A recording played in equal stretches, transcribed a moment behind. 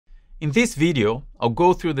In this video, I'll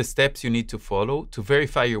go through the steps you need to follow to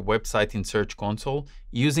verify your website in Search Console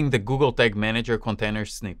using the Google Tag Manager container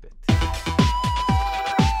snippet.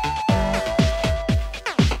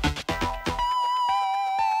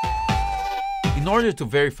 In order to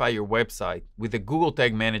verify your website with the Google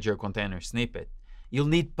Tag Manager container snippet, you'll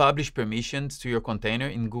need publish permissions to your container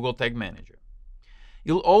in Google Tag Manager.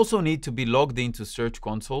 You'll also need to be logged into Search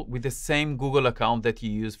Console with the same Google account that you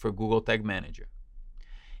use for Google Tag Manager.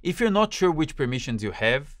 If you're not sure which permissions you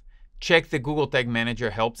have, check the Google Tag Manager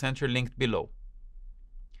Help Center linked below.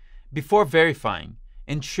 Before verifying,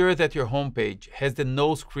 ensure that your homepage has the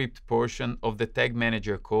no script portion of the Tag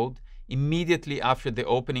Manager code immediately after the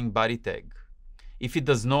opening body tag. If it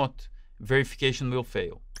does not, verification will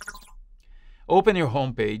fail. Open your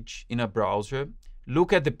homepage in a browser,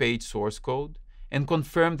 look at the page source code, and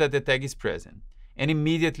confirm that the tag is present, and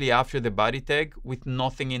immediately after the body tag with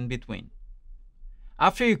nothing in between.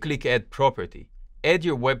 After you click Add Property, add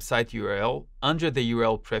your website URL under the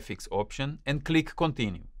URL prefix option and click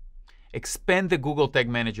Continue. Expand the Google Tag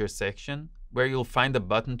Manager section where you'll find a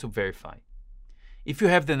button to verify. If you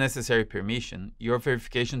have the necessary permission, your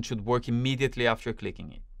verification should work immediately after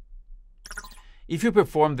clicking it. If you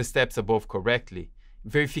perform the steps above correctly,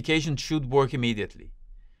 verification should work immediately.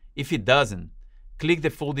 If it doesn't, click the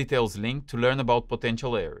full details link to learn about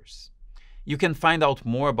potential errors. You can find out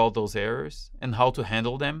more about those errors and how to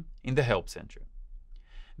handle them in the Help Center.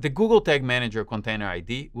 The Google Tag Manager Container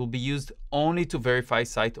ID will be used only to verify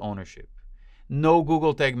site ownership. No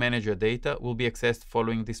Google Tag Manager data will be accessed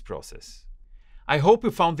following this process. I hope you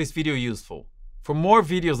found this video useful. For more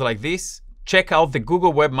videos like this, check out the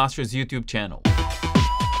Google Webmasters YouTube channel.